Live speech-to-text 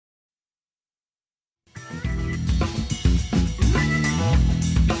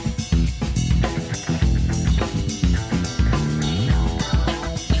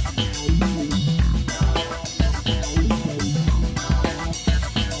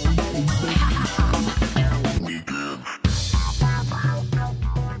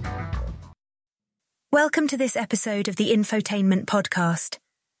Welcome to this episode of the Infotainment Podcast.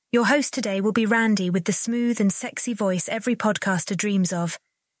 Your host today will be Randy with the smooth and sexy voice every podcaster dreams of.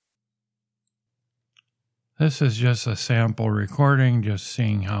 This is just a sample recording, just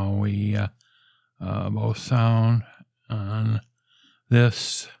seeing how we both sound on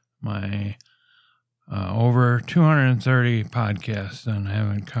this, my over 230 podcasts, and I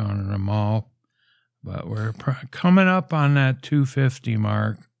haven't counted them all, but we're coming up on that 250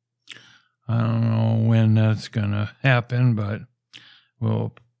 mark. I don't know when that's going to happen, but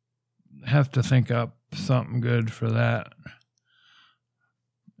we'll have to think up something good for that.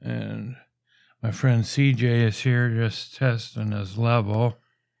 And my friend CJ is here just testing his level.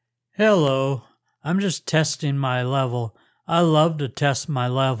 Hello. I'm just testing my level. I love to test my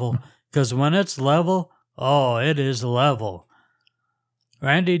level because when it's level, oh, it is level.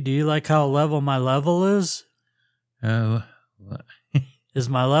 Randy, do you like how level my level is? Is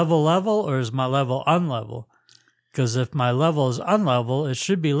my level level or is my level unlevel? Because if my level is unlevel, it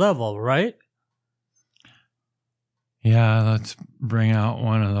should be level, right? Yeah, let's bring out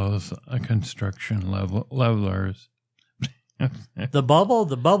one of those construction levelers. The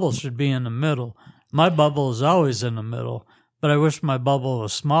bubble should be in the middle. My bubble is always in the middle, but I wish my bubble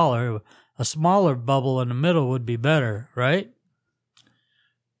was smaller. A smaller bubble in the middle would be better, right?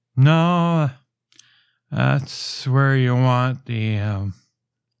 No, that's where you want the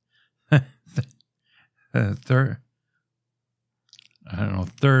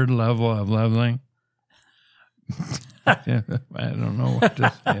third level of leveling. I don't know what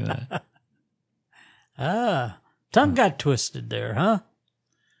to say that. Tongue got twisted there, huh?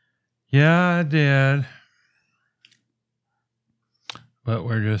 Yeah, I did. But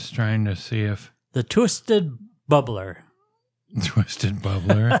we're just trying to see if... The twisted bubbler. Twisted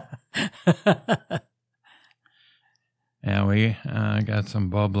bubbler. Yeah, we got some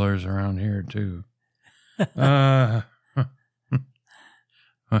bubblers around here, too.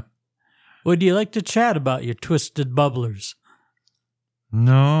 Would you like to chat about your twisted bubblers?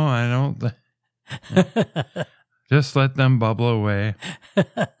 No, I don't. Just let them bubble away.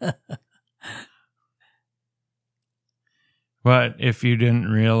 But if you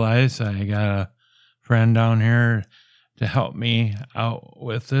didn't realize, I got a friend down here to help me out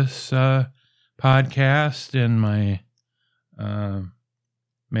with this podcast in my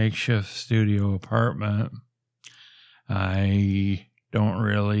makeshift studio apartment. I don't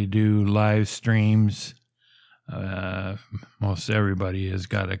really do live streams. Most everybody has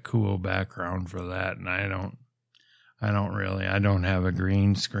got a cool background for that, and I don't have a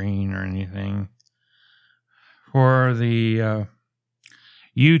green screen or anything. For the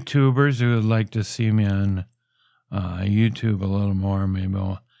YouTubers who would like to see me on YouTube a little more, maybe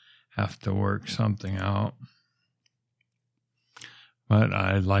I'll have to work something out. But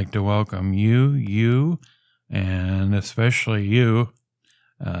I'd like to welcome you, and especially you,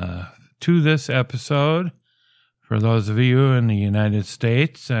 to this episode. For those of you in the United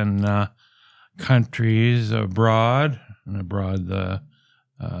States and countries abroad the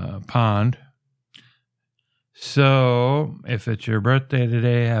pond. So, if it's your birthday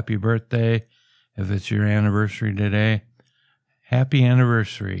today, happy birthday. If it's your anniversary today, happy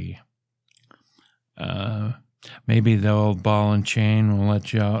anniversary. Maybe the old ball and chain will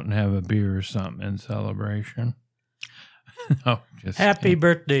let you out and have a beer or something in celebration. No, just happy kidding.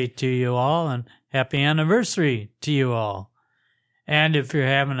 Birthday to you all, and happy anniversary to you all. And if you're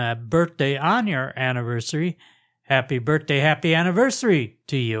having a birthday on your anniversary, happy birthday, happy anniversary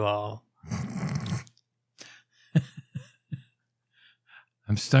to you all.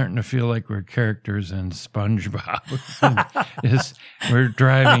 I'm starting to feel like we're characters in SpongeBob. We're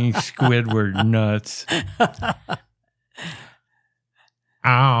driving Squidward nuts. Oh,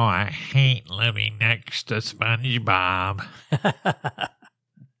 I hate living next to SpongeBob.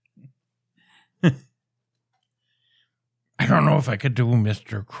 I don't know if I could do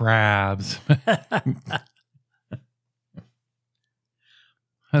Mr. Krabs.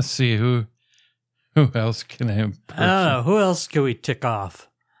 Let's see, who else can I impersonate? I don't know. Who else can we tick off?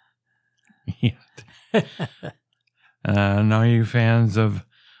 Yeah. Now, you fans of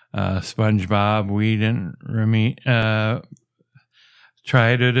SpongeBob, we didn't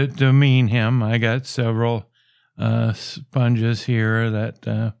try to demean him. I got several sponges here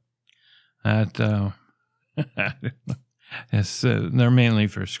that they're mainly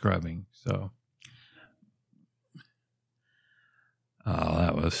for scrubbing. So, oh,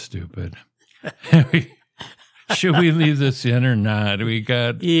 that was stupid. Should we leave this in or not? We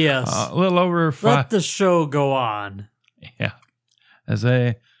got a little over 5. Let the show go on. Yeah. As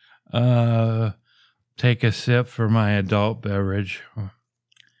I take a sip for my adult beverage.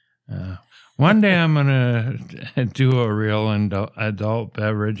 One day I'm gonna do a real adult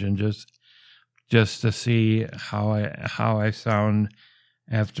beverage and just to see how I sound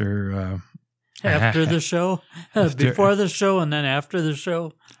after After the show, before the show, and then after the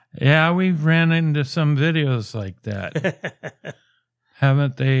show. Yeah, we've ran into some videos like that.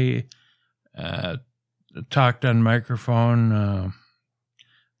 Haven't they talked on microphone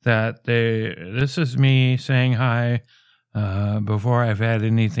that this is me saying hi before I've had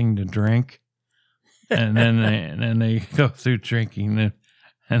anything to drink, and then they go through drinking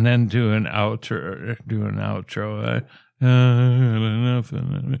and then do an outro. Enough.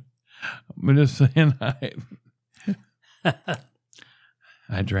 I'm just saying hi.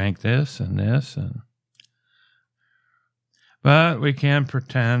 I drank this, but we can't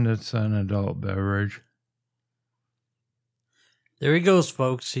pretend it's an adult beverage. There he goes,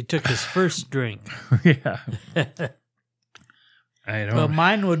 folks. He took his first drink. Yeah. I don't. Well,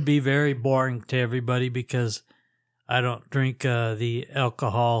 mine would be very boring to everybody because I don't drink the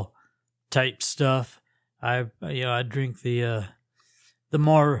alcohol type stuff. I drink the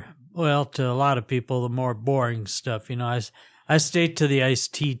more, well, to a lot of people, the more boring stuff. I stay to the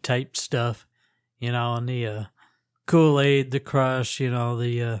iced tea type stuff, and the Kool-Aid, the Crush,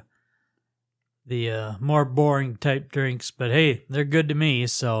 the more boring type drinks. But hey, they're good to me,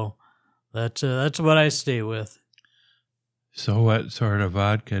 so that's what I stay with. So what sort of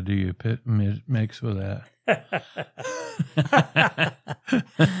vodka do you mix with that?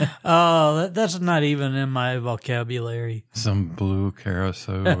 Oh, that's not even in my vocabulary. Some blue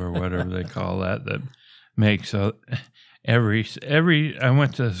carousel or whatever they call that makes every. I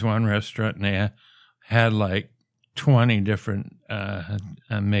went to this one restaurant and they had like 20 different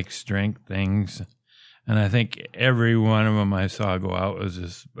mixed drink things, and I think every one of them I saw go out was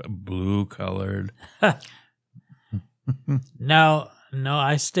just blue colored. No,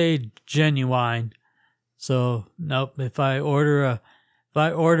 I stay genuine. So nope. If I order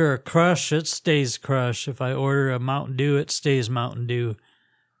a Crush, it stays Crush. If I order a Mountain Dew, it stays Mountain Dew.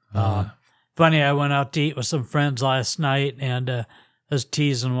 Funny, I went out to eat with some friends last night, and I was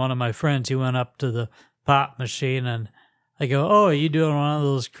teasing one of my friends. He went up to the pop machine, and I go, "Oh, are you doing one of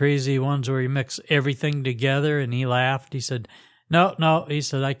those crazy ones where you mix everything together?" And he laughed. He said, No. He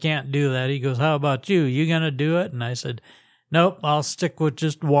said, "I can't do that." He goes, "How about you? You gonna do it?" And I said, "Nope, I'll stick with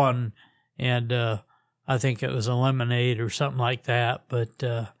just one." And I think it was a lemonade or something like that. But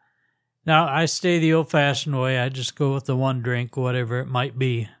now I stay the old-fashioned way. I just go with the one drink, whatever it might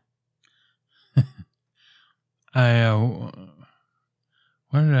be. I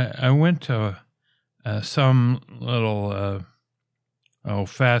went to some little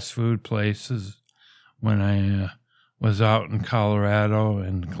fast food places when I was out in Colorado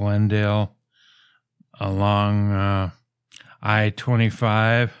and Glendale along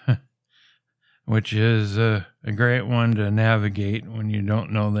I-25, which is a great one to navigate when you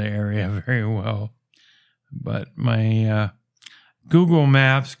don't know the area very well. But my Google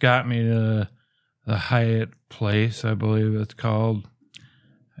Maps got me to the Hyatt place, I believe it's called,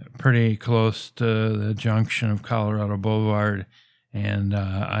 pretty close to the junction of Colorado Boulevard and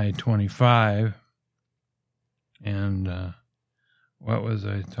I-25. And what was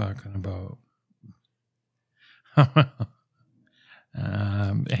I talking about?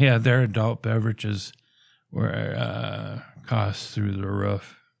 Yeah, their adult beverages were cost through the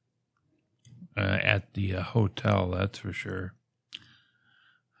roof at the hotel, that's for sure.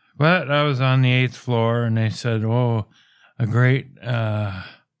 But I was on the 8th floor, and they said, "Oh, a great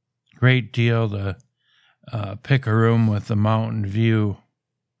deal to pick a room with the mountain view,"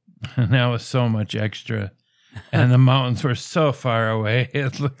 and that was so much extra. And the mountains were so far away;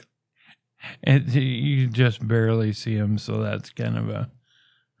 you just barely see them. So that's kind of a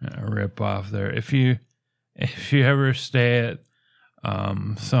rip off there. If you ever stay at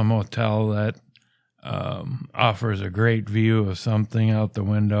some hotel that offers a great view of something out the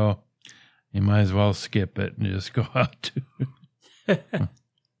window, you might as well skip it and just go out to.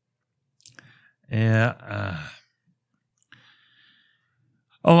 Yeah.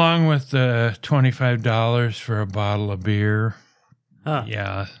 Along with the $25 for a bottle of beer. Huh.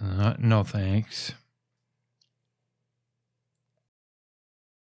 Yeah, no thanks.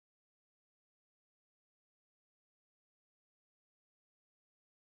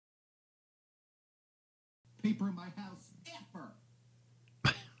 Paper in my house ever.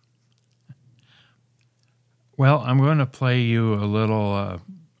 Well, I'm going to play you a little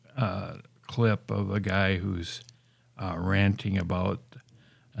clip of a guy who's ranting about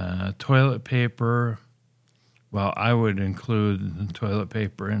toilet paper. Well, I would include toilet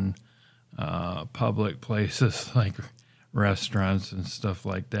paper in public places like restaurants and stuff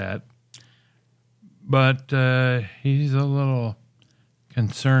like that. But he's a little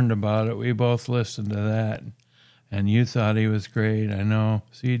concerned about it. We both listened to that, and you thought he was great. I know,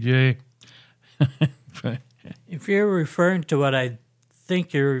 CJ. If you're referring to what I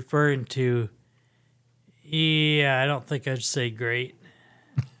think you're referring to, yeah, I don't think I'd say great.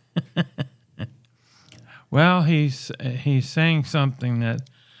 Well, he's saying something that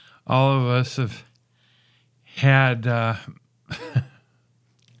all of us have had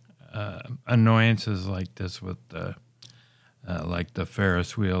annoyances like this with like the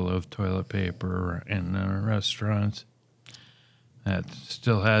Ferris wheel of toilet paper in restaurants that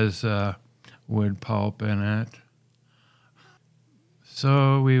still has wood pulp in it.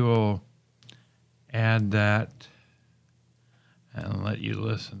 So we will add that and let you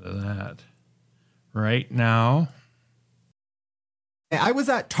listen to that right now. I was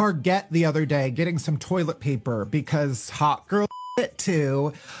at Target the other day getting some toilet paper because hot girl shit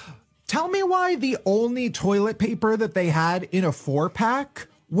too. Tell me why the only toilet paper that they had in a 4-pack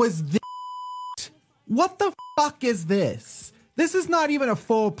was this. What the fuck is this? This is not even a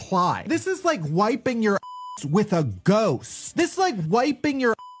full ply. This is like wiping your ass with a ghost. This is like wiping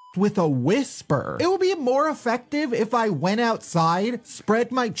your ass with a whisper. It would be more effective if I went outside, spread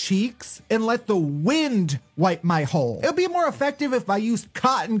my cheeks, and let the wind wipe my hole. It would be more effective if I used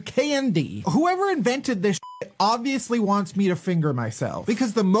cotton candy. Whoever invented this shit obviously wants me to finger myself,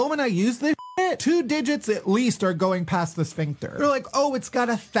 because the moment I use this shit, 2 digits at least are going past the sphincter. They're like, oh, it's got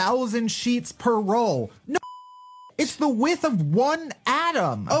 1,000 sheets per roll. No, it's the width of 1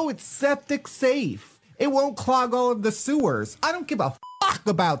 atom. Oh, it's septic safe. It won't clog all of the sewers. I don't give a fuck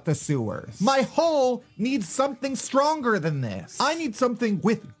about the sewers. My hole needs something stronger than this. I need something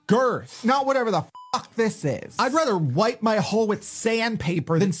with girth, not whatever the fuck this is. I'd rather wipe my hole with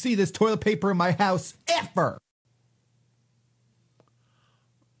sandpaper than see this toilet paper in my house ever.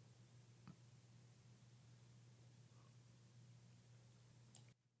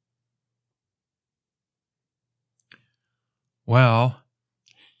 Well,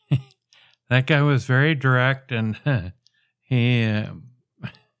 that guy was very direct, and he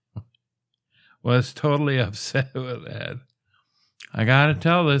was totally upset with that. I got to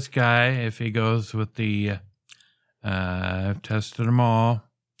tell this guy, if he goes with the, I've tested them all,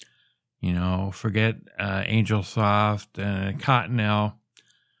 forget Angel Soft and Cottonelle.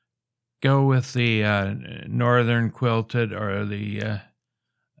 Go with the Northern Quilted or the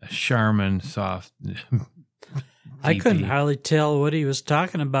Charmin Soft. I couldn't hardly tell what he was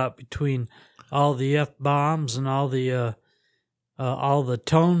talking about between all the F-bombs and all the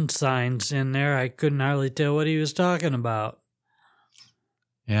tone signs in there. I couldn't hardly tell what he was talking about.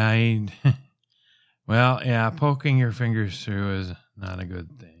 Yeah, poking your fingers through is not a good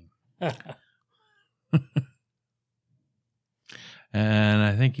thing. And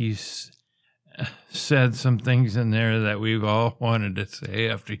I think he's said some things in there that we've all wanted to say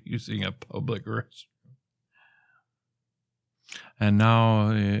after using a public restroom. And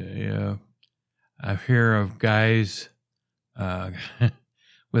now I hear of guys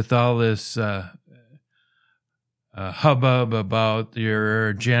with all this hubbub about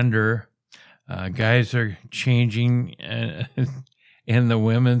your gender. Guys are changing in the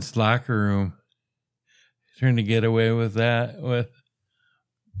women's locker room. Trying to get away with that with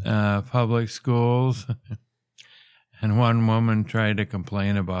public schools. And one woman tried to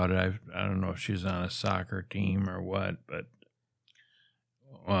complain about it. I don't know if she's on a soccer team or what, but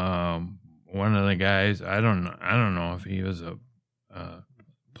one of the guys, I don't know if he was a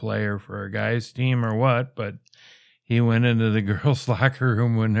player for a guy's team or what, but he went into the girls' locker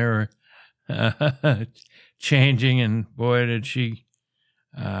room when they were changing, and boy, did she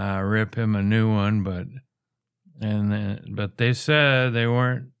rip him a new one. But they said they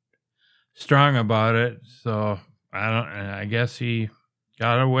weren't strong about it, so I guess he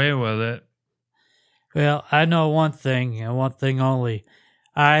got away with it. Well, I know one thing, and one thing only.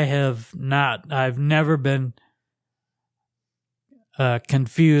 I've never been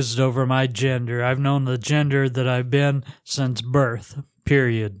confused over my gender. I've known the gender that I've been since birth,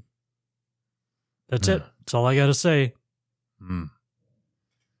 period. That's it. That's all I got to say.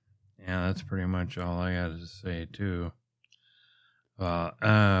 Yeah, that's pretty much all I got to say, too,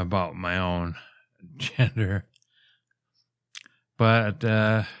 about my own gender. But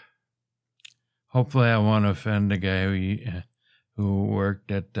hopefully I won't offend a guy who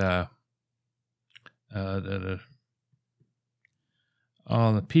worked at the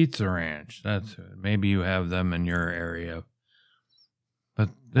Pizza Ranch. That's maybe you have them in your area. But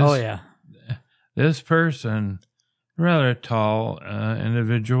this person, rather tall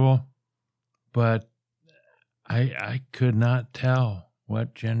individual, but I could not tell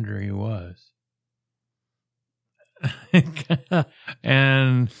what gender he was.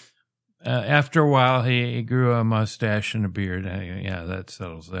 And after a while, he grew a mustache and a beard. Yeah, that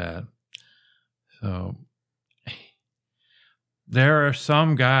settles that. So there are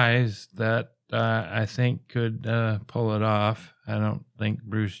some guys that I think could pull it off. I don't think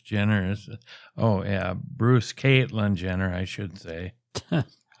Bruce Jenner is. Oh, yeah, Bruce Caitlyn Jenner, I should say.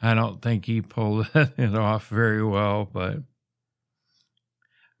 I don't think he pulled it off very well, but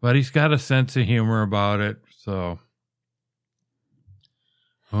he's got a sense of humor about it, so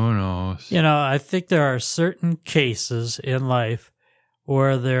who knows? You know, I think there are certain cases in life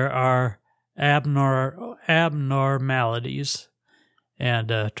where there are abnormalities,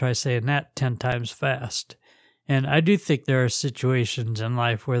 and try saying that 10 times fast. And I do think there are situations in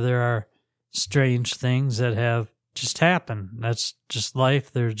life where there are strange things that have just happened. That's just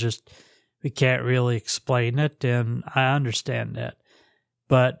life. We can't really explain it, and I understand that.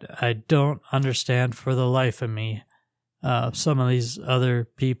 But I don't understand for the life of me some of these other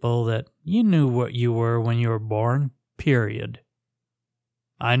people that you knew what you were when you were born, period.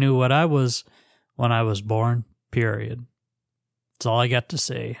 I knew what I was when I was born, period. That's all I got to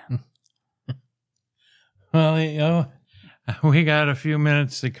say. Well, we got a few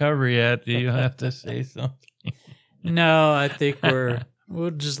minutes to cover yet. Do you have to say something? No, I think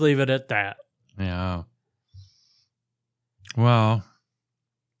we'll just leave it at that. Yeah. Well,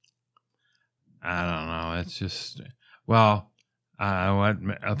 I don't know. It's just, what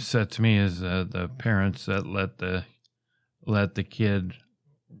upsets me is the parents that let the kid,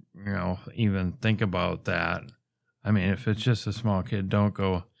 even think about that. I mean, if it's just a small kid, don't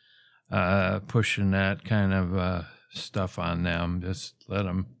go pushing that kind of stuff on them. Just let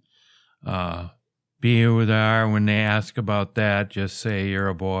them be who they are. When they ask about that, just say you're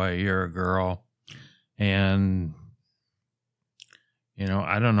a boy, you're a girl. And,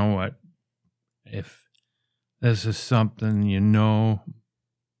 I don't know if this is something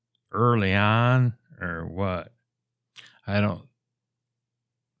early on or what. I don't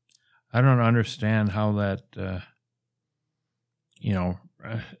understand how that,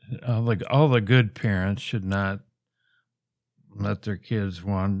 all the good parents should not let their kids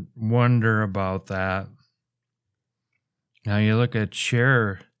wonder about that. Now you look at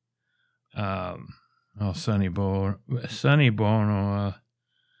Cher, Sonny Bono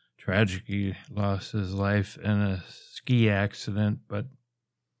tragically lost his life in a ski accident, but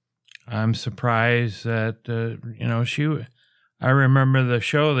I'm surprised that, I remember the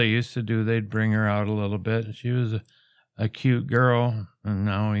show they used to do, they'd bring her out a little bit. She was a cute girl, and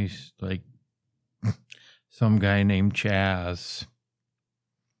now he's like some guy named Chaz.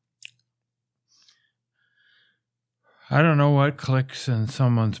 I don't know what clicks in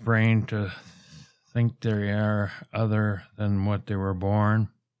someone's brain to think they are other than what they were born.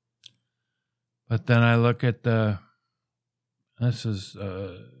 But then I look at this is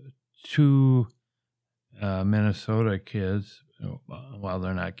 2 Minnesota kids. Well,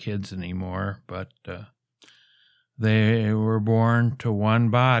 they're not kids anymore, but they were born to one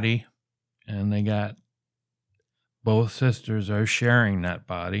body, and they got both sisters are sharing that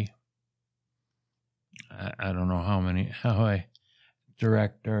body. I don't know how I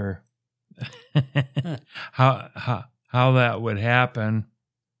direct or how that would happen,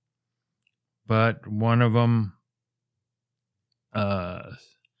 but one of them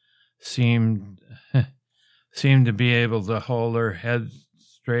seemed to be able to hold her head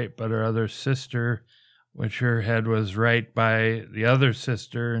straight, but her other sister, which her head was right by the other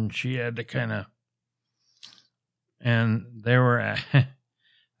sister, and she had to kind of, and they were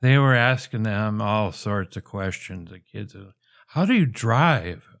asking them all sorts of questions. The kids, how do you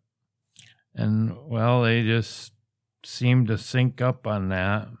drive? And well, they just seemed to sync up on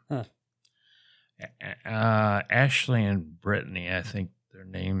that. Huh. Ashley and Brittany, I think their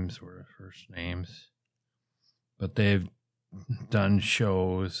names were first names, but they've done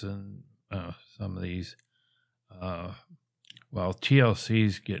shows and some of these.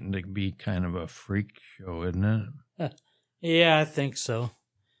 TLC's getting to be kind of a freak show, isn't it? Yeah, I think so.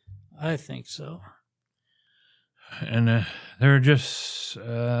 And there are just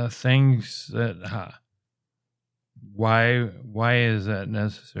things that why is that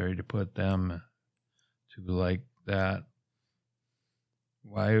necessary to put them to like that?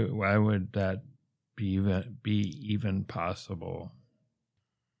 Why would that be even possible?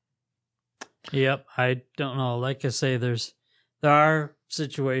 Yep, I don't know. Like I say, there are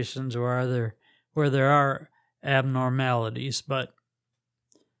situations where there are abnormalities, but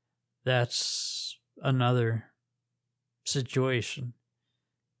that's another situation.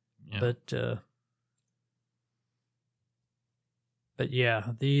 Yeah. But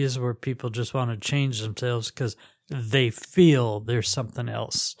yeah, these where people just want to change themselves because they feel there's something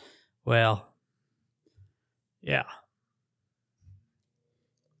else. Well, yeah.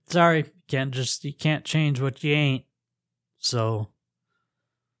 Sorry, you can't change what you ain't. So.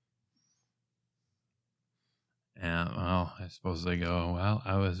 Yeah, well, I suppose they go, well,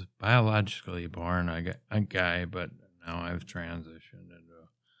 I was biologically born a guy, but now I've transitioned into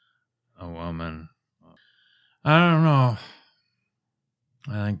a woman. I don't know.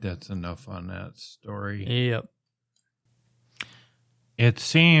 I think that's enough on that story. Yep. It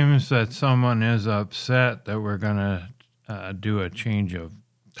seems that someone is upset that we're going to do a change of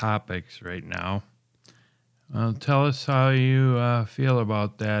topics right now. Well, tell us how you feel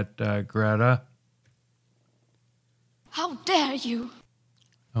about that, Greta. How dare you?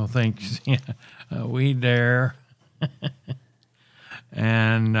 Oh, thanks. Yeah, we dare.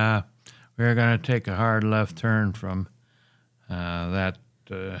 And we're going to take a hard left turn from that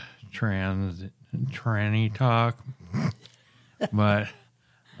tranny talk. But,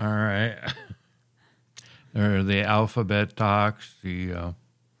 all right. Or the alphabet talks.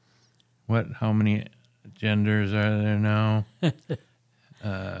 How many genders are there now?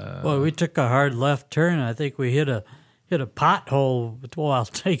 Well, we took a hard left turn. I think we hit a pothole while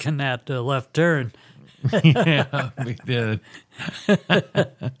taking that left turn. Yeah, we did.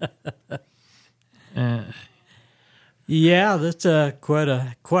 Yeah, that's quite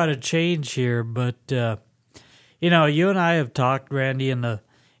a change here. But you and I have talked, Randy, in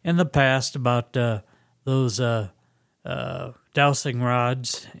the past about those dowsing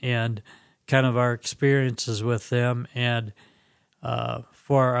rods and kind of our experiences with them. And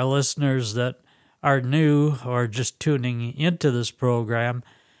for our listeners that are new or just tuning into this program,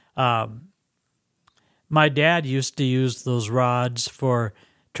 my dad used to use those rods for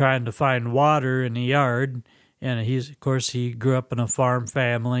trying to find water in the yard, and he grew up in a farm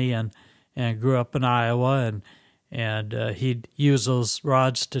family and grew up in Iowa, and he'd use those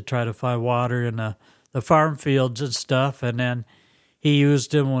rods to try to find water in the farm fields and stuff, and then he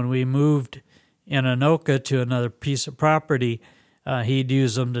used them when we moved in Anoka to another piece of property. He'd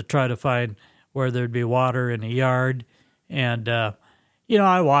use them to try to find where there'd be water in the yard. And,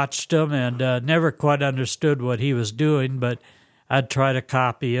 I watched him and never quite understood what he was doing, but I'd try to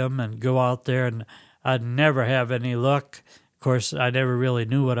copy him and go out there, and I'd never have any luck. Of course, I never really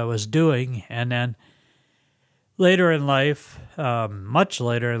knew what I was doing. And then later in life, much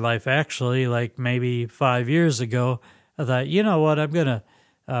later in life, actually, like maybe 5 years ago, I thought, you know what, I'm going to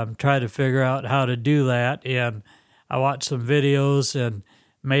try to figure out how to do that. And I watched some videos and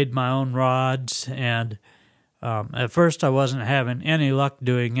made my own rods, and at first I wasn't having any luck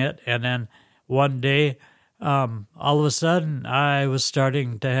doing it, and then one day, all of a sudden, I was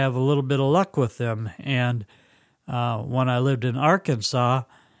starting to have a little bit of luck with them, and when I lived in Arkansas,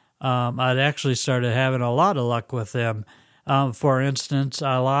 I'd actually started having a lot of luck with them. For instance,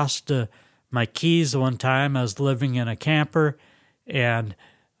 I lost my keys one time. I was living in a camper, and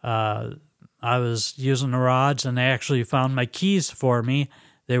I was using the rods, and they actually found my keys for me.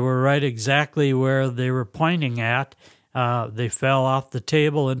 They were right exactly where they were pointing at. They fell off the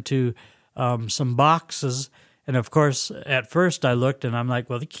table into some boxes. And, of course, at first I looked, and I'm like,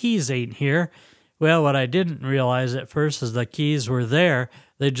 well, the keys ain't here. Well, what I didn't realize at first is the keys were there.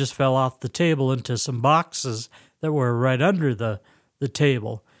 They just fell off the table into some boxes that were right under the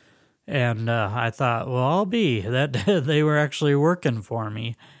table. And I thought, well, I'll be. That they were actually working for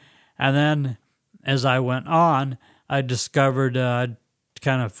me. And then as I went on, I discovered I'd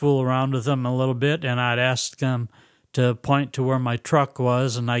kind of fool around with them a little bit, and I'd ask them to point to where my truck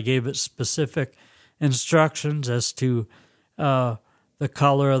was, and I gave it specific instructions as to the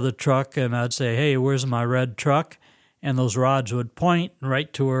color of the truck, and I'd say, hey, where's my red truck? And those rods would point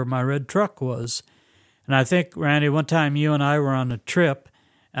right to where my red truck was. And I think, Randy, one time you and I were on a trip,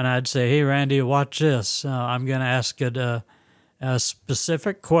 and I'd say, hey, Randy, watch this. I'm going to ask it a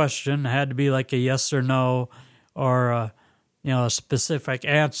specific question. It had to be like a yes or no, or a specific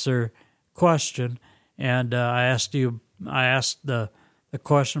answer question. And I asked the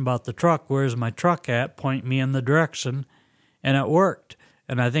question about the truck, where's my truck at? Point me in the direction. And it worked.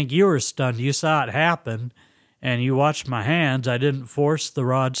 And I think you were stunned. You saw it happen, and you watched my hands. I didn't force the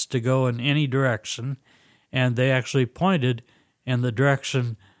rods to go in any direction, and they actually pointed in the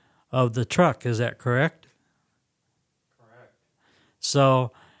direction of the truck. Is that correct? Correct.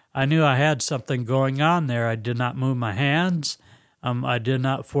 So I knew I had something going on there. I did not move my hands. I did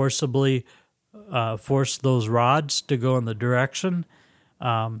not forcibly force those rods to go in the direction.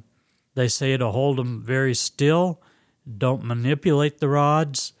 They say to hold them very still. Don't manipulate the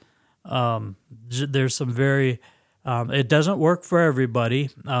rods. There's some very... it doesn't work for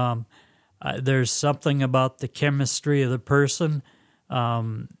everybody. there's something about the chemistry of the person,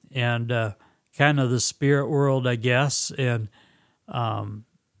 and kind of the spirit world, I guess. And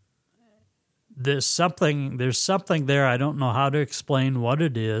there's something there. I don't know how to explain what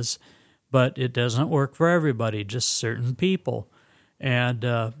it is, but it doesn't work for everybody, just certain people. And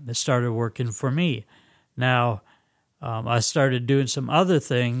it started working for me. Now, I started doing some other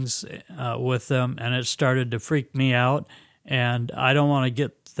things with them, and it started to freak me out. And I don't want to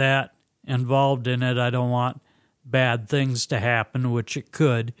get that involved in it. I don't want bad things to happen, which it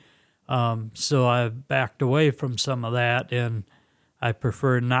could. So I've backed away from some of that, and I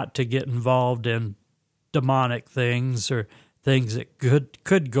prefer not to get involved in demonic things or things that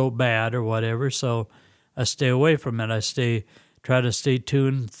could go bad or whatever. So I stay away from it. Try to stay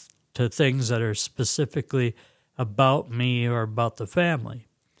tuned to things that are specifically about me or about the family.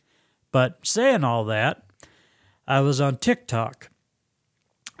 But saying all that, I was on TikTok,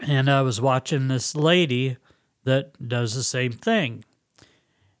 and I was watching this lady that does the same thing.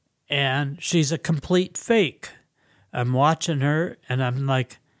 And she's a complete fake. I'm watching her, and I'm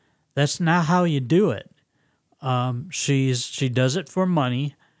like, that's not how you do it. She does it for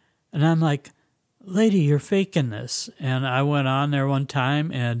money, and I'm like, lady, you're faking this. And I went on there one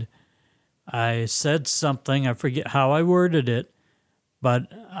time, and I said something. I forget how I worded it, but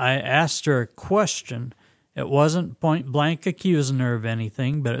I asked her a question. It wasn't point blank accusing her of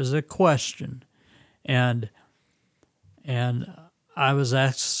anything, but it was a question. And I was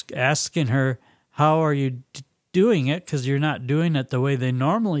asking her, how are you doing it? Because you're not doing it the way they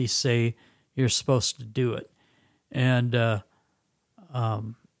normally say you're supposed to do it. And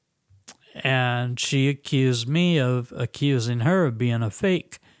she accused me of accusing her of being a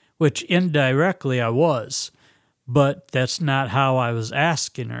fake, which indirectly I was, but that's not how I was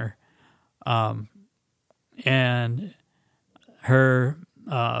asking her. And her,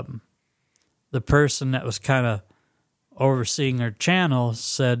 the person that was kind of overseeing her channel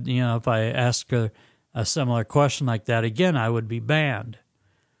said, if I asked her a similar question like that again, I would be banned.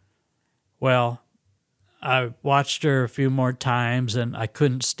 Well, I watched her a few more times, and I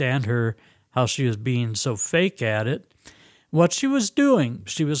couldn't stand her, how she was being so fake at it. What she was doing,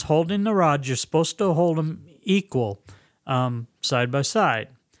 she was holding the rods. You're supposed to hold them equal, side by side.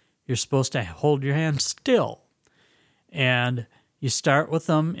 You're supposed to hold your hand still. And you start with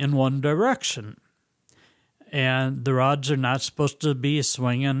them in one direction. And the rods are not supposed to be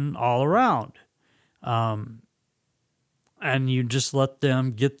swinging all around. And you just let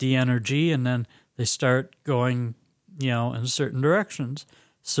them get the energy, and then they start going, in certain directions.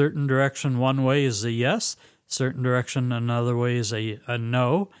 Certain direction one way is a yes, certain direction another way is a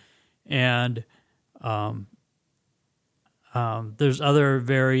no. And there's other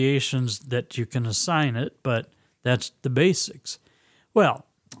variations that you can assign it, but that's the basics. Well,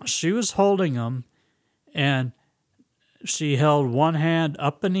 she was holding them, and she held one hand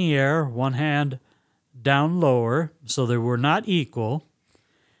up in the air, one hand down lower, so they were not equal.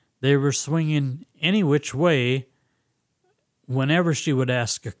 They were swinging any which way. Whenever she would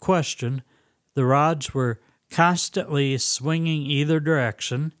ask a question, the rods were constantly swinging either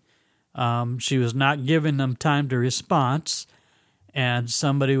direction. She was not giving them time to response, and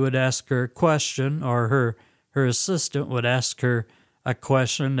somebody would ask her a question, or her assistant would ask her a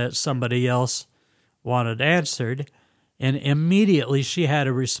question that somebody else wanted answered, and immediately she had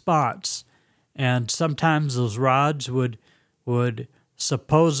a response. And sometimes those rods would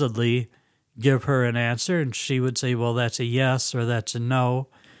supposedly give her an answer, and she would say, well, that's a yes or that's a no.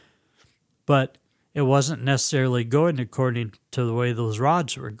 But it wasn't necessarily going according to the way those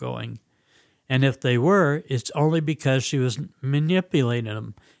rods were going. And if they were, it's only because she was manipulating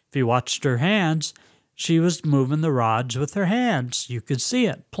them. If you watched her hands, she was moving the rods with her hands. You could see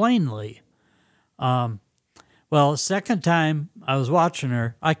it plainly. Well, the second time I was watching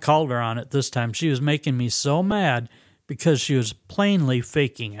her, I called her on it this time. She was making me so mad because she was plainly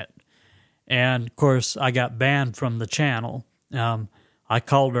faking it. And, of course, I got banned from the channel. I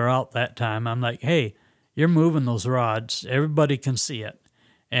called her out that time. I'm like, hey, you're moving those rods. Everybody can see it.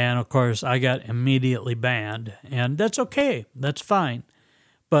 And, of course, I got immediately banned. And that's okay. That's fine.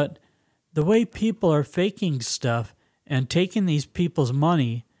 But the way people are faking stuff and taking these people's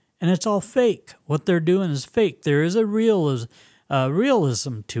money, and it's all fake. What they're doing is fake. There is a realism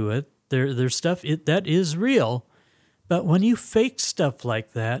to it. There's stuff that is real. But when you fake stuff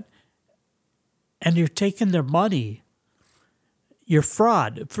like that, and you're taking their money, you're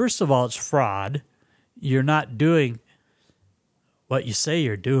fraud. First of all, it's fraud. You're not doing what you say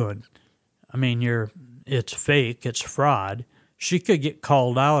you're doing. I mean, it's fake. It's fraud. She could get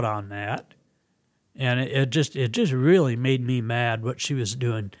called out on that, and it just really made me mad what she was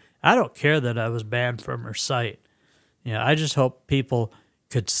doing. I don't care that I was banned from her site. I just hope people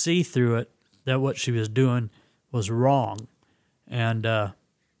could see through it that what she was doing was wrong. And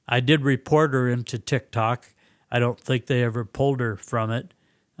I did report her into TikTok. I don't think they ever pulled her from it,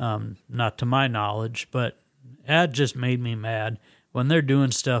 not to my knowledge, but that just made me mad when they're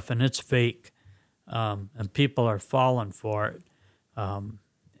doing stuff and it's fake, and people are falling for it. And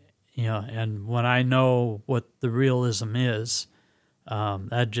when I know what the realism is,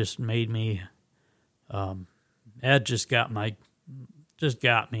 that just made me, that just got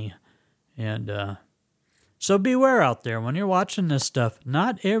me. And so beware out there when you're watching this stuff.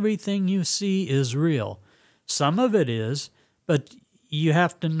 Not everything you see is real. Some of it is, but you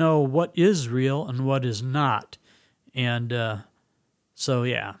have to know what is real and what is not. And so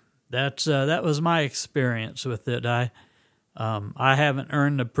yeah, that was my experience with it. I haven't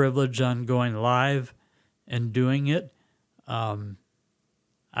earned the privilege on going live and doing it.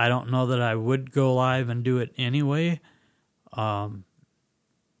 I don't know that I would go live and do it anyway.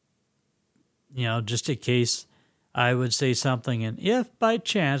 Just in case I would say something, and if by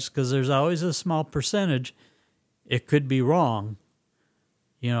chance, because there's always a small percentage, it could be wrong.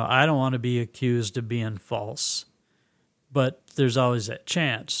 I don't want to be accused of being false, but there's always that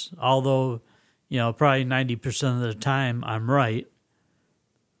chance. Although, probably 90% of the time I'm right.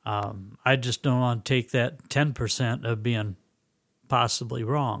 I just don't want to take that 10% of being possibly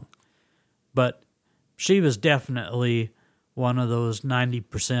wrong. But she was definitely one of those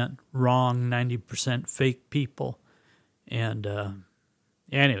 90% wrong, 90% fake people. And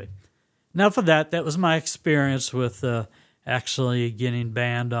anyway, enough of that. That was my experience with actually getting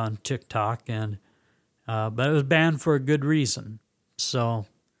banned on TikTok, and but it was banned for a good reason. So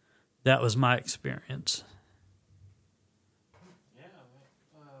that was my experience. Yeah,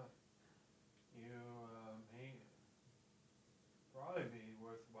 you may probably be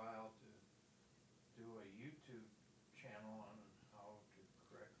worthwhile to do a YouTube channel on how to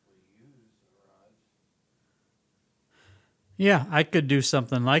correctly use the rods. Yeah, I could do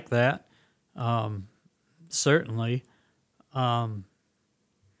something like that. Certainly.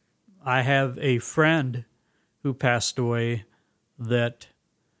 I have a friend who passed away that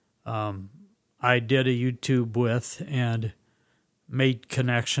I did a YouTube with and made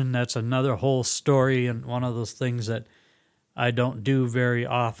connection. That's another whole story, and one of those things that I don't do very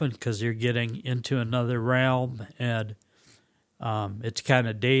often because you're getting into another realm, and it's kind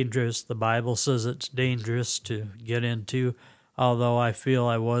of dangerous. The Bible says it's dangerous to get into, although I feel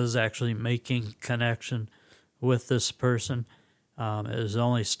I was actually making connection with this person. It was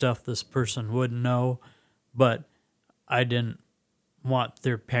only stuff this person would know, but I didn't want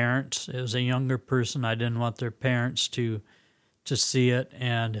their parents. It was a younger person. I didn't want their parents to see it,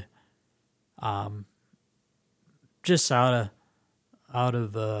 and just out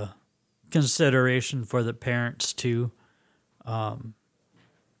of consideration for the parents too. But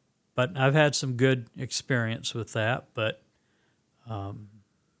I've had some good experience with that. But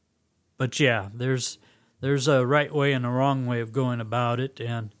yeah, there's a right way and a wrong way of going about it,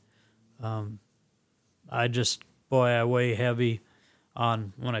 and I weigh heavy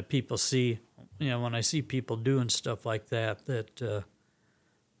on when I see people doing stuff like that,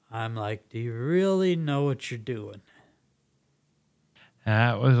 I'm like, do you really know what you're doing?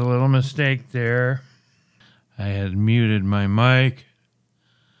 That was a little mistake there. I had muted my mic.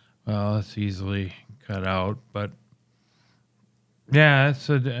 Well, it's easily cut out, but yeah,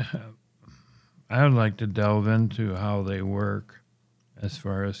 I would like to delve into how they work as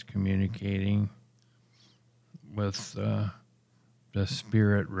far as communicating with the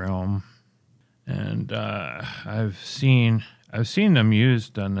spirit realm, and I've seen them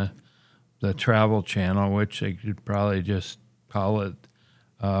used on the Travel Channel, which they could probably just call it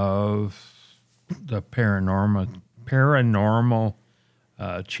the paranormal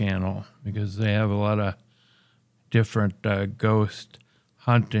channel, because they have a lot of different ghost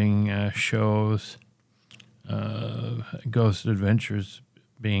hunting shows, Ghost Adventures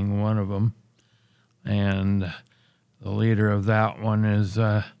being one of them, and the leader of that one is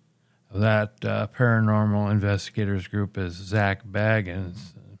that paranormal investigators group is Zach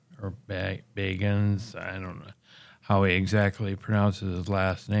Baggins, or Bagans. I don't know how he exactly pronounces his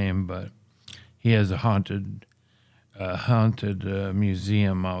last name, but he has a haunted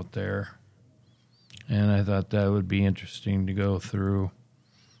museum out there, and I thought that would be interesting to go through.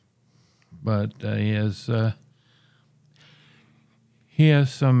 But he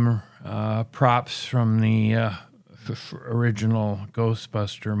has some props from the original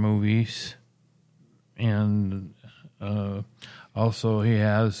Ghostbuster movies, and also he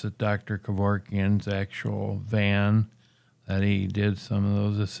has Dr. Kevorkian's actual van that he did some of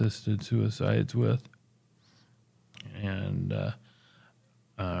those assisted suicides with. And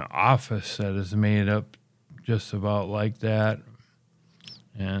office that is made up just about like that.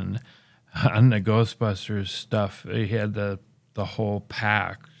 And on the Ghostbusters stuff, they had the whole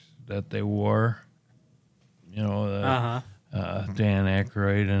pack that they wore. You know, Dan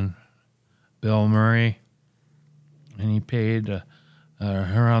Aykroyd and Bill Murray. And he paid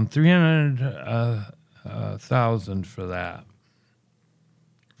around $300,000 for that,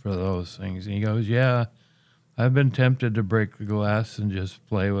 for those things. And he goes, yeah, I've been tempted to break the glass and just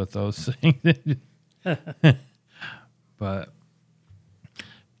play with those things. But,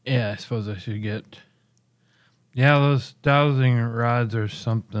 yeah, I suppose I should get... Yeah, those dowsing rods are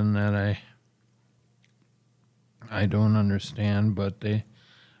something that I don't understand, but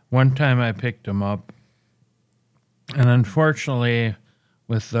one time I picked them up, and unfortunately,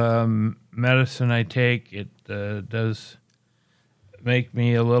 with medicine I take, it does make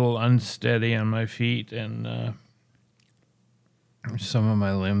me a little unsteady on my feet, and some of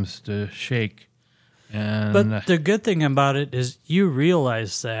my limbs to shake. And but the good thing about it is you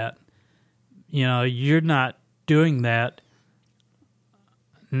realize that, you know, you're not doing that,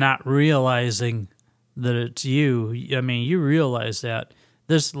 not realizing that it's you. I mean, you realize that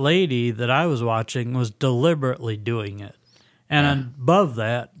this lady that I was watching was deliberately doing it. And above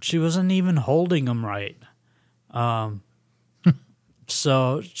that, she wasn't even holding them right.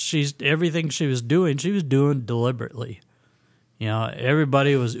 So everything she was doing deliberately. You know,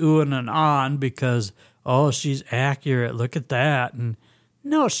 everybody was oohing and ahhing because, oh, she's accurate. Look at that. And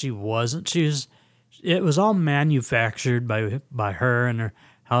no, she wasn't. It was all manufactured by her and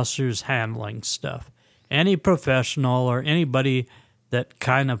how she was handling stuff. Any professional or anybody that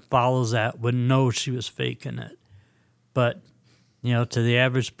kind of follows that would know she was faking it. But, you know, to the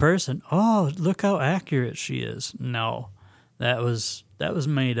average person, oh, look how accurate she is. No, that was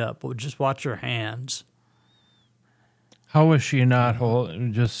made up. Just watch her hands. How was she not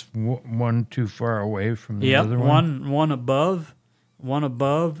holding, just one too far away from the other one? One above,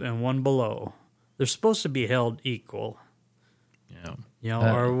 and one below. They're supposed to be held equal. Yeah. You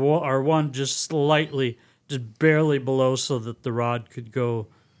know, or one just slightly, just barely below so that the rod could go,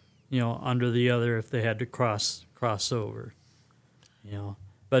 you know, under the other if they had to cross over. You know,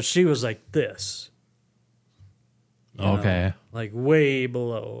 but she was like this. Okay. Like way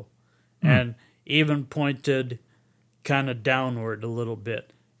below. And even pointed kind of downward a little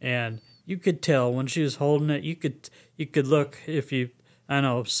bit. And you could tell when she was holding it, you could look I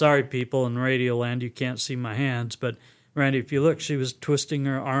know, sorry people in Radio Land, you can't see my hands, but Randy, if you look, she was twisting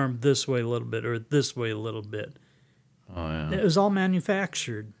her arm this way a little bit or this way a little bit. Oh, yeah. It was all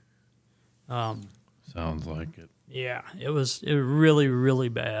manufactured. Sounds like it. Yeah, it was really, really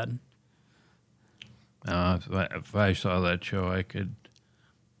bad. If I saw that show, I could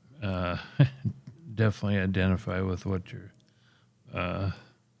definitely identify with what you're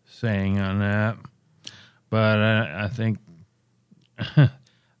saying on that. But I think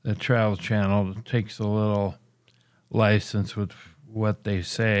the Travel Channel takes a little license with what they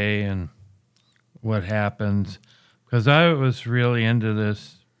say and what happens. Because I was really into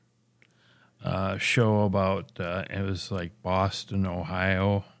this show about, it was like Boston,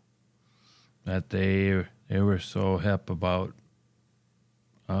 Ohio, that they were so hip about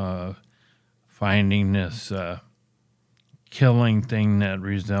finding this killing thing that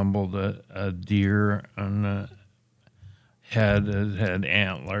resembled a deer on the head. It had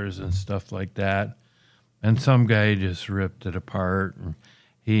antlers and stuff like that. And some guy just ripped it apart. And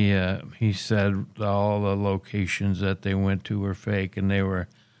he said all the locations that they went to were fake, and they were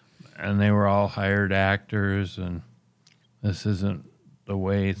all hired actors, and this isn't the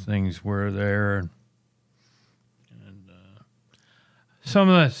way things were there. And some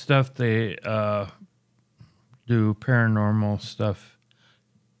of that stuff they do, paranormal stuff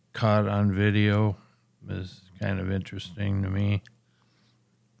caught on video, is kind of interesting to me.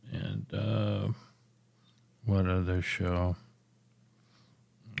 And what other show?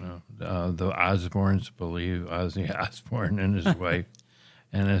 The Osbournes believe Ozzy Osbourne and his wife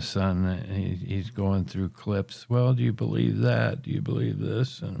and his son. He's going through clips. Well, do you believe that? Do you believe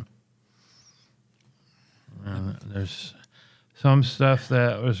this? And there's some stuff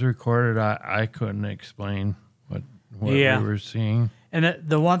that was recorded I couldn't explain what we were seeing. And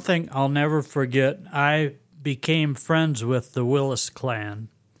the one thing I'll never forget, I became friends with the Willis clan.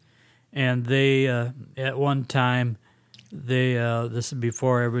 And they, at one time, this is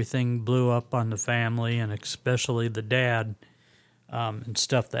before everything blew up on the family, and especially the dad, and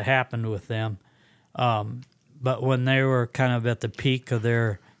stuff that happened with them. But when they were kind of at the peak of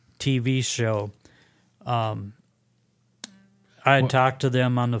their TV show, I had talked to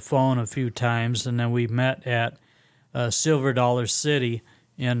them on the phone a few times, and then we met at Silver Dollar City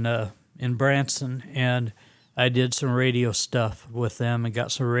in Branson, and I did some radio stuff with them and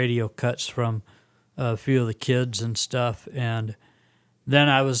got some radio cuts from a few of the kids and stuff. And then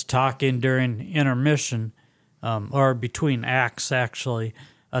I was talking during intermission, or between acts, actually.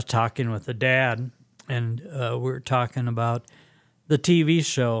 I was talking with the dad, and we were talking about the TV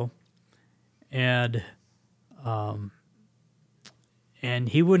show, and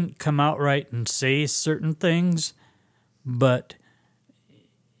he wouldn't come out right and say certain things, but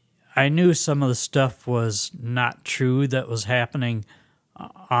I knew some of the stuff was not true that was happening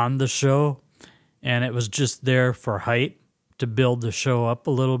on the show, and it was just there for hype to build the show up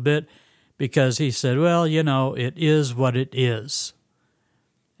a little bit, because he said, well, it is what it is.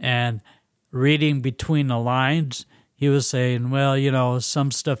 And reading between the lines, he was saying, well,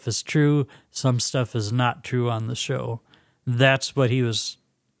 some stuff is true, some stuff is not true on the show. That's what he was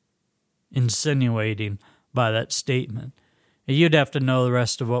insinuating by that statement. And you'd have to know the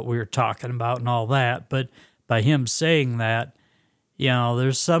rest of what we were talking about and all that, but by him saying that,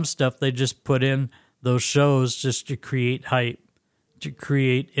 there's some stuff they just put in those shows just to create hype, to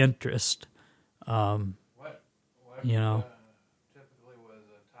create interest. What typically was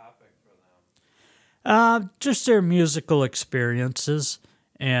a topic for them? Just their musical experiences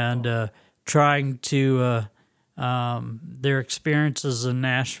and trying to their experiences in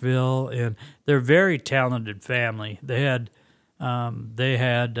Nashville, and they're a very talented family. They had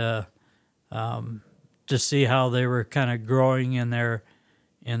to see how they were kind of growing in their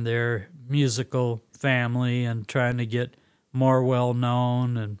musical family and trying to get more well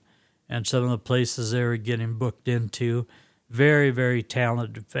known, and some of the places they were getting booked into. Very, very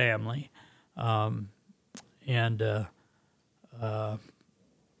talented family.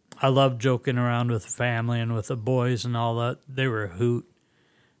 I love joking around with the family and with the boys and all that. They were a hoot.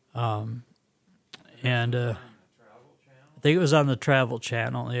 I think it was on the Travel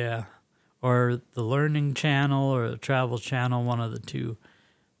Channel, yeah. Or the Learning Channel or the Travel Channel, one of the two.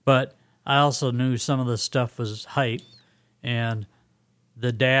 But I also knew some of the stuff was hype. And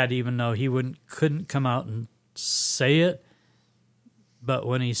the dad, even though he couldn't come out and say it, but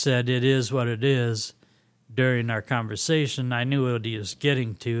when he said it is what it is during our conversation, I knew what he was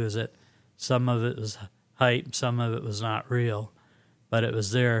getting to, is that some of it was hype, some of it was not real. But it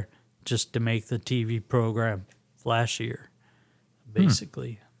was there just to make the TV program flashier,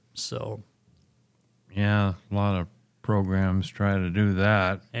 basically. So, yeah, a lot of programs try to do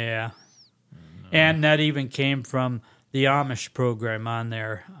that. Yeah. And that even came from the Amish program on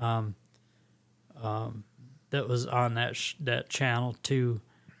there that was on that channel, too,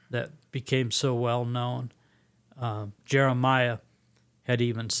 that became so well known. Jeremiah had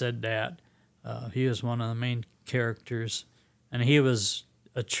even said that. He was one of the main characters, and he was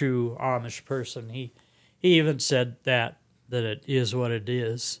a true Amish person. He even said that it is what it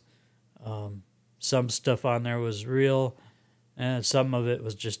is. Some stuff on there was real, and some of it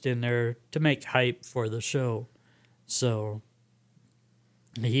was just in there to make hype for the show. So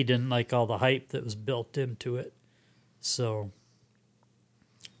he didn't like all the hype that was built into it. So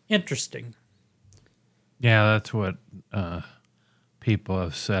interesting. Yeah, that's what people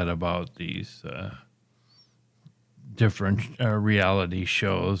have said about these different reality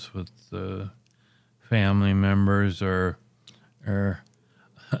shows with family members, or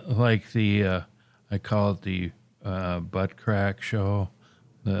like the I call it the butt crack show,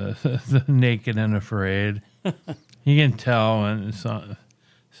 the Naked and Afraid. You can tell when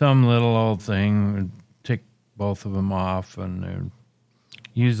some little old thing would tick both of them off, and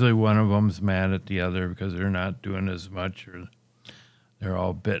usually one of them's mad at the other because they're not doing as much, or they're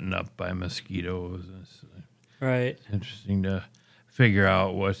all bitten up by mosquitoes. It's right. Interesting to figure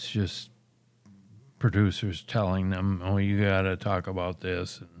out what's just producers telling them, oh, you got to talk about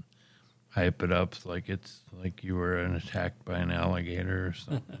this, and hype it up like it's like you were attacked by an alligator or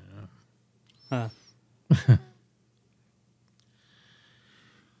something. Huh.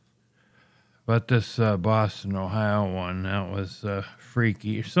 But this Boston, Ohio one, that was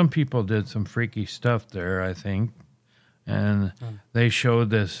freaky. Some people did some freaky stuff there, I think. And they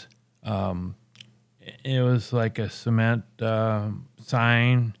showed this, it was like a cement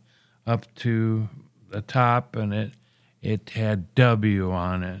sign up to the top, and it had W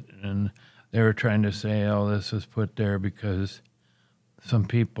on it. And they were trying to say, oh, this was put there because some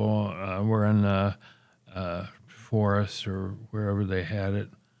people were in the forest or wherever they had it,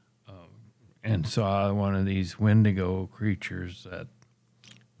 and saw one of these Wendigo creatures that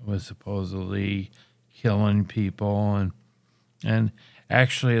was supposedly killing people. And And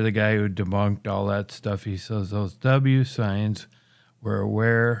actually, the guy who debunked all that stuff, he says those W signs were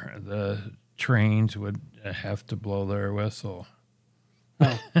where the trains would have to blow their whistle.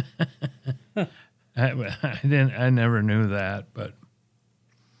 Oh. I never knew that, but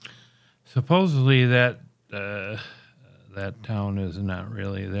supposedly that town is not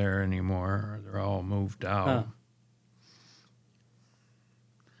really there anymore. They're all moved out.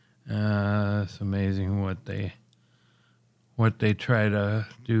 It's amazing what they try to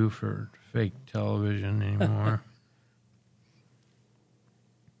do for fake television anymore.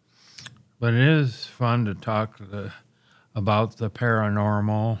 But it is fun to talk about the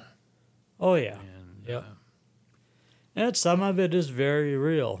paranormal. Oh, yeah. And, yep. And some of it is very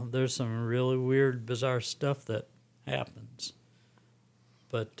real. There's some really weird, bizarre stuff that happens.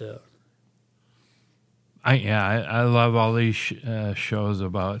 But I love all these shows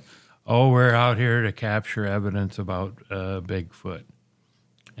about, we're out here to capture evidence about Bigfoot.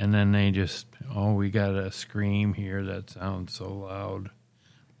 And then they just, we got a scream here that sounds so loud.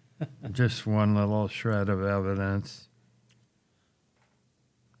 Just one little shred of evidence.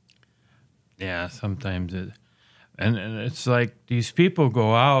 Yeah, sometimes and it's like these people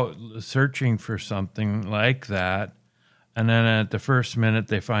go out searching for something like that, and then at the first minute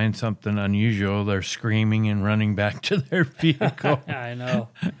they find something unusual, they're screaming and running back to their vehicle. I know.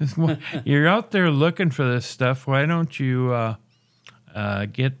 You're out there looking for this stuff. Why don't you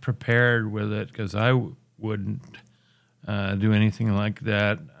get prepared with it? Because I wouldn't do anything like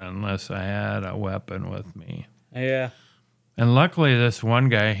that unless I had a weapon with me. Yeah. And luckily, this one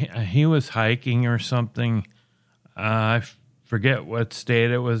guy, he was hiking or something. I forget what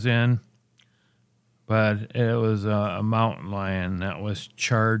state it was in, but it was a mountain lion that was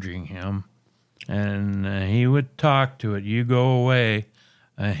charging him. And he would talk to it. You go away.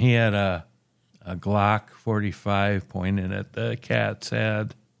 He had a Glock 45 pointed at the cat's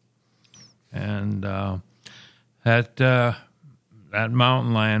head. And that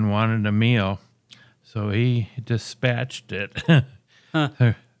mountain lion wanted a meal, so he dispatched it.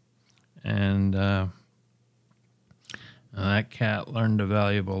 And that cat learned a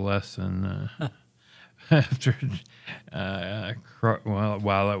valuable lesson after,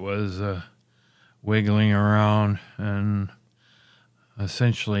 while it was wiggling around and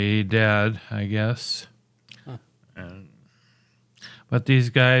essentially dead, I guess. But these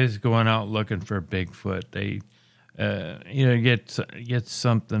guys going out looking for Bigfoot, they get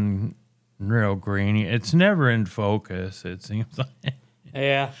something real grainy. It's never in focus, it seems like.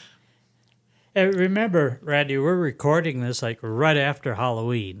 Yeah. And remember, Randy, we're recording this like right after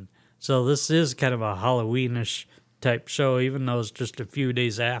Halloween. So this is kind of a Halloweenish type show, even though it's just a few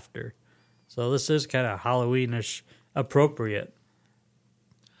days after. So this is kind of Halloweenish appropriate.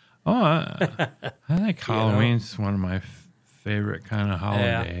 Oh, I think Halloween's one of my favorite kind of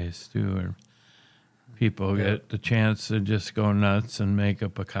holidays, too. Where people get the chance to just go nuts and make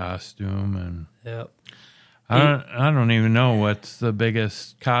up a costume. And Yep. I don't even know what's the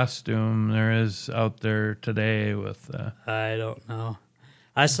biggest costume there is out there today with... I don't know.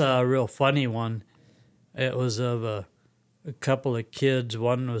 I saw a real funny one. It was of a couple of kids.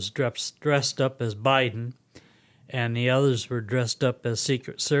 One was dressed up as Biden, and the others were dressed up as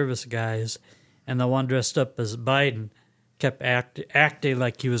Secret Service guys. And the one dressed up as Biden kept acting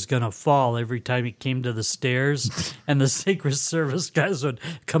like he was going to fall every time he came to the stairs, and the Secret Service guys would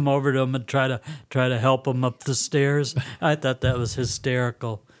come over to him and try to help him up the stairs. I thought that was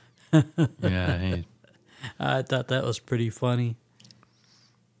hysterical. Yeah, I thought that was pretty funny.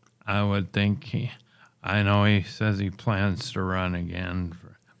 I would think I know he says he plans to run again,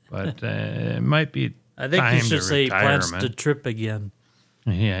 but it might be I think time he should to say he plans retirement. to trip again.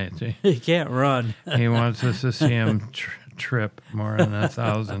 Yeah, He can't run. he wants us to see him trip more than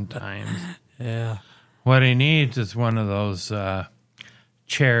 1,000 times. Yeah. What he needs is one of those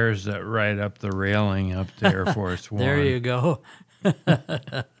chairs that ride up the railing up to Air Force One. There you go.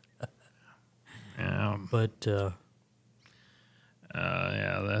 Yeah. But yeah,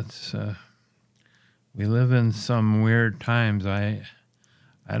 that's we live in some weird times. I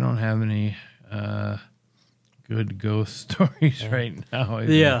don't have any good ghost stories right now.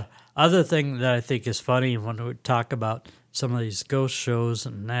 yeah, other thing that I think is funny when we talk about some of these ghost shows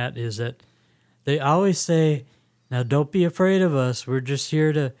and that is that they always say, "Now don't be afraid of us. We're just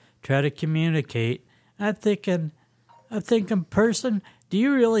here to try to communicate." I'm thinking, person, do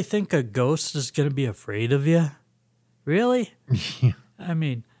you really think a ghost is going to be afraid of you? Really? Yeah. I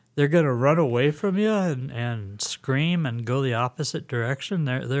mean, they're going to run away from you and scream and go the opposite direction.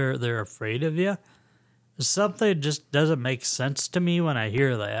 They're afraid of you. Something just doesn't make sense to me when I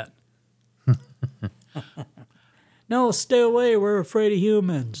hear that. no, stay away. We're afraid of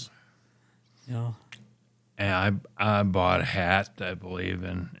humans. You know. And I bought a hat, I believe,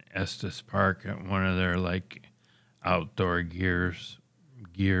 in Estes Park at one of their like outdoor gear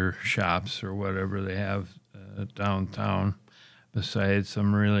shops or whatever they have downtown, besides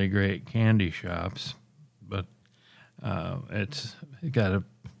some really great candy shops. But it's got a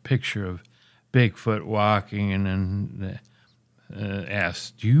picture of Bigfoot walking, and then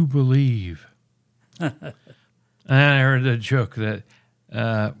asked, "Do you believe?" And I heard the joke that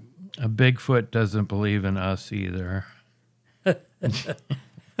a Bigfoot doesn't believe in us either.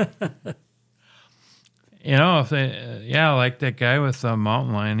 You know, if they, like that guy with the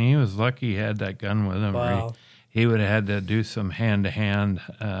mountain lion, he was lucky he had that gun with him. Wow. He would have had to do some hand-to-hand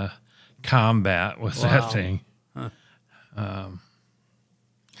combat with that thing. Huh.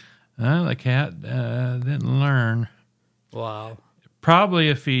 The cat didn't learn. Wow. Probably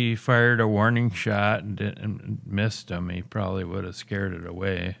if he fired a warning shot and missed him, he probably would have scared it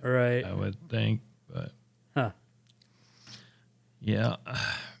away. Right. I would think. But Huh. yeah,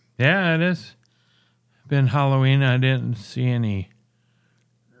 it is. Been Halloween. I didn't see any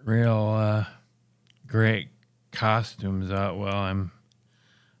real great costumes out. Well, I'm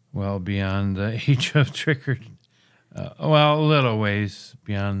well beyond the age of trick or a little ways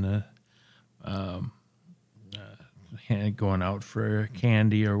beyond the going out for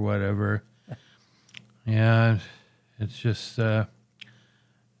candy or whatever. Yeah, it's just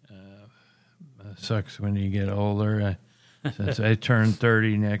sucks when you get older. Since I turned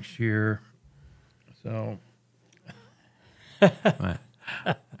 30 next year, so you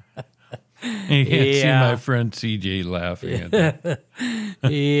can't see my friend CJ laughing at that.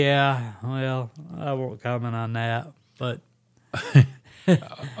 Yeah, well, I won't comment on that, but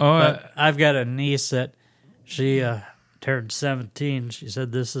I've got a niece that she turned 17. She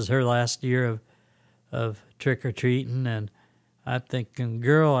said this is her last year of trick-or-treating, and I'm thinking,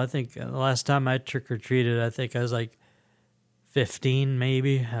 girl, I think the last time I trick-or-treated, I think I was like 15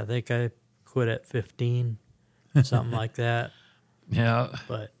 maybe. I think I quit at 15, something like that. Yeah.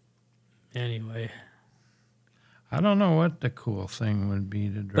 But anyway. I don't know what the cool thing would be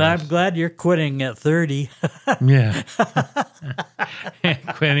to dress. But I'm glad you're quitting at 30. Yeah.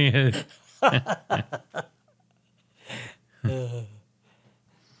 Quitting it. Well,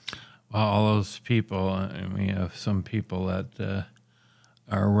 all those people, and we have some people that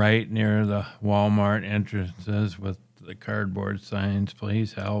are right near the Walmart entrances with the cardboard signs,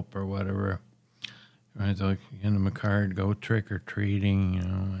 please help, or whatever. I was like, give them a card, go trick-or-treating, you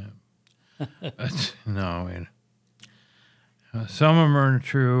know. But, no, some of them are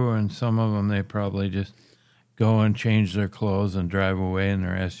true, and some of them they probably just go and change their clothes and drive away in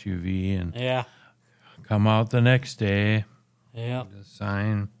their SUV and come out the next day. Yeah. The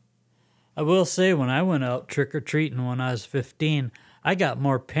sign. I will say, when I went out trick-or-treating when I was 15, I got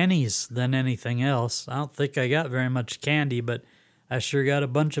more pennies than anything else. I don't think I got very much candy, but I sure got a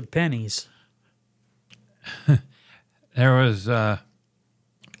bunch of pennies. There was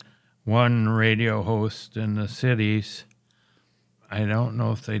one radio host in the cities. I don't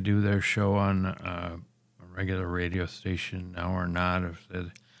know if they do their show on a regular radio station now or not.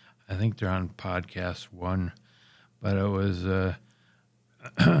 I think they're on Podcast One, but it was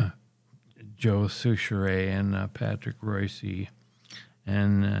Joe Souchere and Patrick Royce,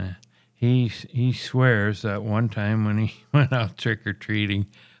 and he swears that one time when he went out trick or treating,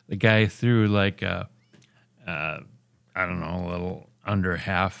 the guy threw like a little under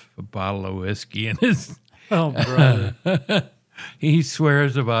half a bottle of whiskey in his. Oh, brother. He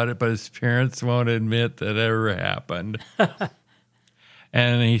swears about it, but his parents won't admit that ever happened.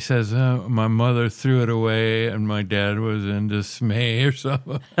 And he says, my mother threw it away and my dad was in dismay or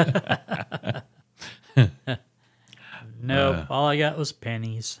something. Nope, all I got was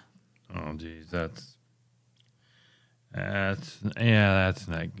pennies. Oh, geez, that's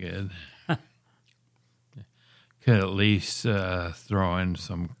not good. Could at least throw in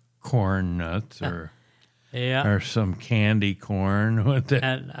some corn nuts or some candy corn with it.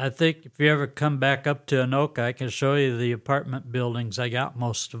 And I think if you ever come back up to Anoka, I can show you the apartment buildings I got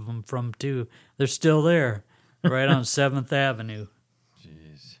most of them from, too. They're still there, right on 7th Avenue.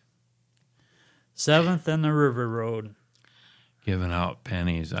 Jeez. 7th and the River Road. Giving out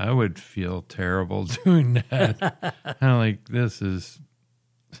pennies. I would feel terrible doing that. Kind of like, this is...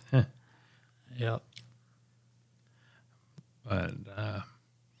 Yep. But,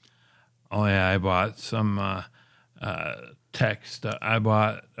 I bought some text. I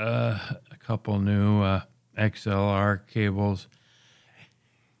bought a couple new XLR cables.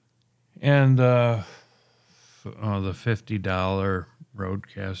 And the $50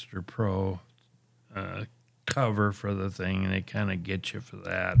 Roadcaster Pro cover for the thing, and they kind of get you for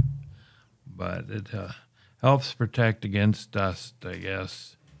that. But it helps protect against dust, I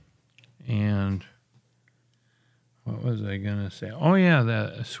guess. And what was I going to say? Oh, yeah,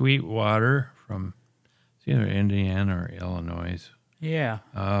 the sweet water from it's either Indiana or Illinois. Yeah.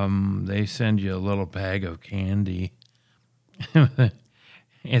 They send you a little bag of candy.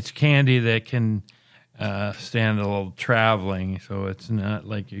 It's candy that can stand a little traveling, so it's not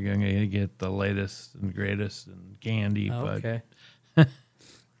like you're going to get the latest and greatest in candy. Okay.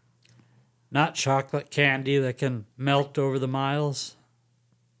 Not chocolate candy that can melt over the miles?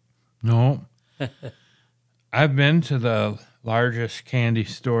 No. I've been to the largest candy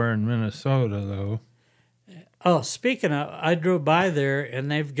store in Minnesota, though. Oh, speaking of, I drove by there, and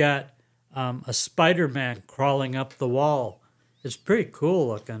they've got a Spider-Man crawling up the wall. It's pretty cool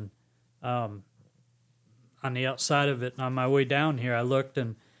looking. On the outside of it, and on my way down here, I looked,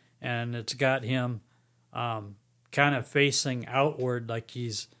 and it's got him kind of facing outward, like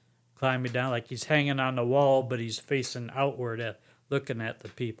he's climbing down, like he's hanging on the wall, but he's facing outward, looking at the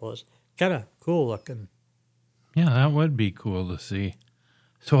people. It's kind of cool looking. Yeah, that would be cool to see.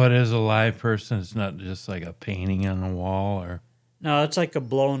 So it is a live person. It's not just like a painting on the wall, or No, it's like a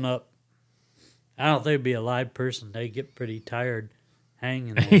blown up. I don't think it'd be a live person. They get pretty tired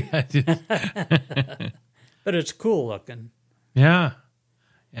hanging there. But it's cool looking. Yeah,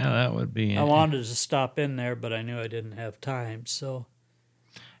 that would be. I wanted to stop in there, but I knew I didn't have time. So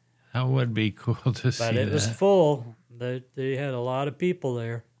that would be cool to see. But it was full. They had a lot of people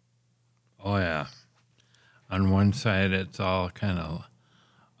there. Oh yeah. On one side, it's all kind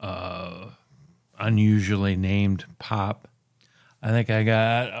of unusually named pop. I think I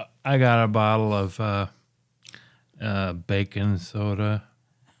got a bottle of bacon soda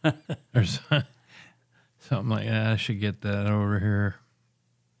or something like that. I should get that over here.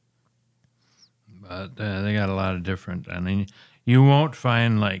 But they got a lot of different. I mean, you won't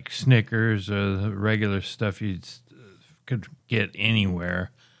find like Snickers or the regular stuff you could get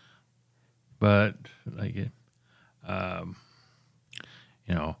anywhere. But like it.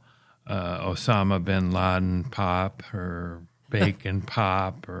 Osama bin Laden pop or bacon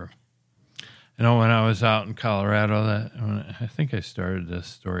pop, or when I was out in Colorado, I think I started this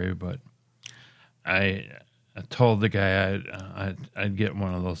story, but I told the guy I'd get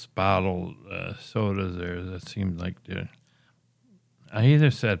one of those bottled sodas there. That seemed like I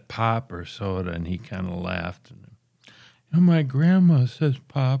either said pop or soda, and he kind of laughed. And, my grandma says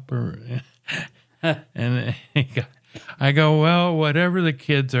pop or. And I go, well, whatever the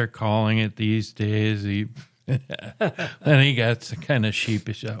kids are calling it these days. Then he got kind of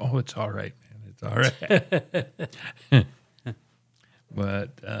sheepish. Oh, it's all right, man. It's all right.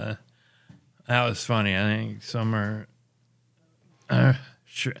 But that was funny. I think some are, I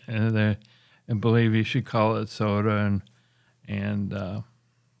believe you should call it soda, and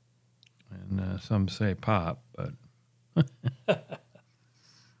some say pop, but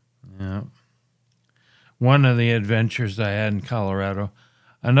yeah. One of the adventures I had in Colorado.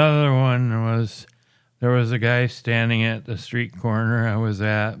 Another one was there was a guy standing at the street corner I was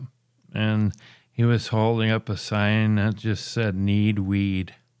at, and he was holding up a sign that just said, "Need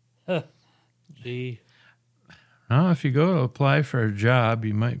weed." Gee. Now, if you go to apply for a job,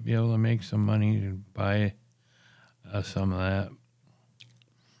 you might be able to make some money to buy some of that.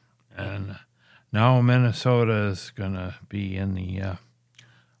 And now Minnesota is going to be in the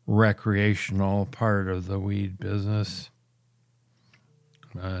recreational part of the weed business,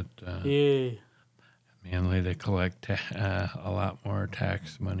 but mainly to collect a lot more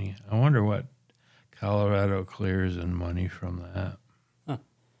tax money. I wonder what Colorado clears in money from that.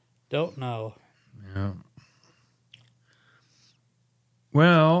 Don't know. Yeah.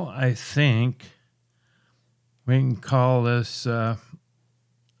 Well, I think we can call this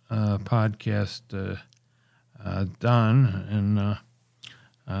podcast done, and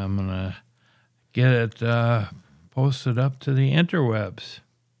I'm going to get it posted up to the interwebs.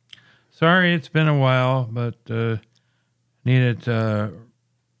 Sorry it's been a while, but needed to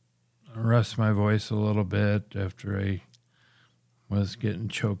rest my voice a little bit after I was getting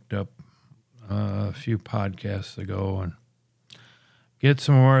choked up a few podcasts ago, and get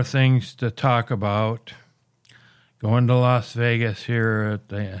some more things to talk about. Going to Las Vegas here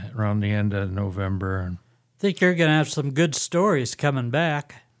around the end of November, and think you're going to have some good stories coming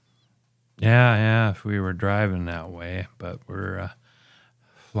back. Yeah, if we were driving that way, but we're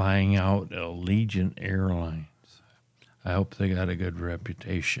flying out Allegiant Airlines. I hope they got a good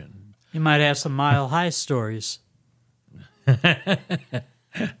reputation. You might have some Mile High stories.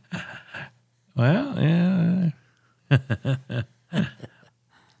 Well, yeah.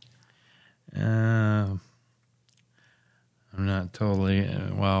 I'm not totally,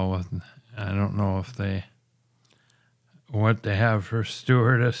 I don't know what they have for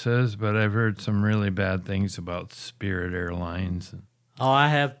stewardesses, but I've heard some really bad things about Spirit Airlines. Oh, I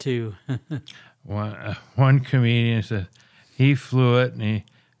have too. One comedian said he flew it, and he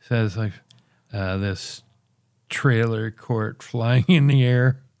says like this trailer court flying in the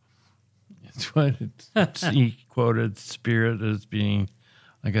air. It's what he quoted Spirit as being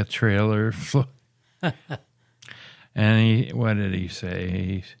like a trailer. And what did he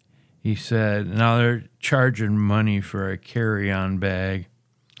say? He said, now they're charging money for a carry-on bag.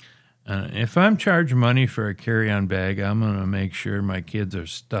 If I'm charging money for a carry-on bag, I'm going to make sure my kids are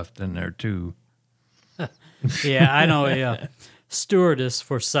stuffed in there too. Yeah, I know a stewardess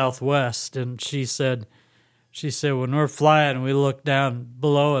for Southwest, and she said when we're flying, we look down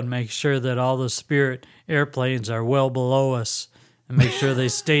below and make sure that all the Spirit airplanes are well below us and make sure they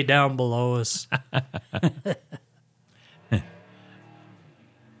stay down below us.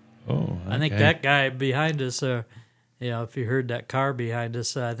 Oh, okay. I think that guy behind us, if you heard that car behind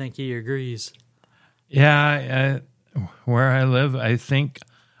us, I think he agrees. Yeah, where I live, I think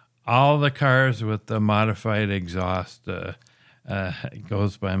all the cars with the modified exhaust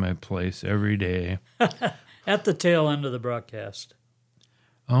goes by my place every day. At the tail end of the broadcast.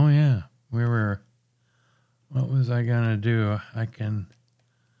 Oh, yeah. What was I going to do? I can,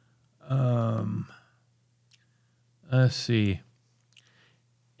 let's see.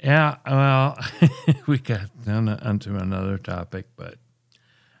 Yeah, well, we got onto another topic, but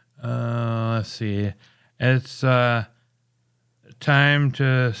let's see. It's time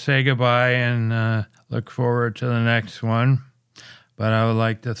to say goodbye and look forward to the next one. But I would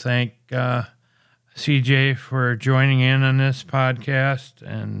like to thank CJ for joining in on this podcast,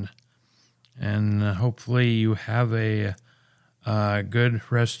 and hopefully you have a good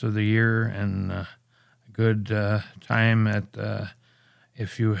rest of the year and a good time at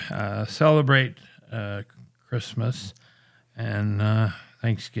if you celebrate Christmas and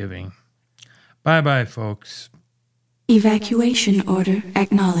Thanksgiving. Bye-bye, folks. Evacuation order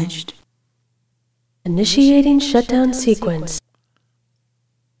acknowledged. Initiating shutdown sequence.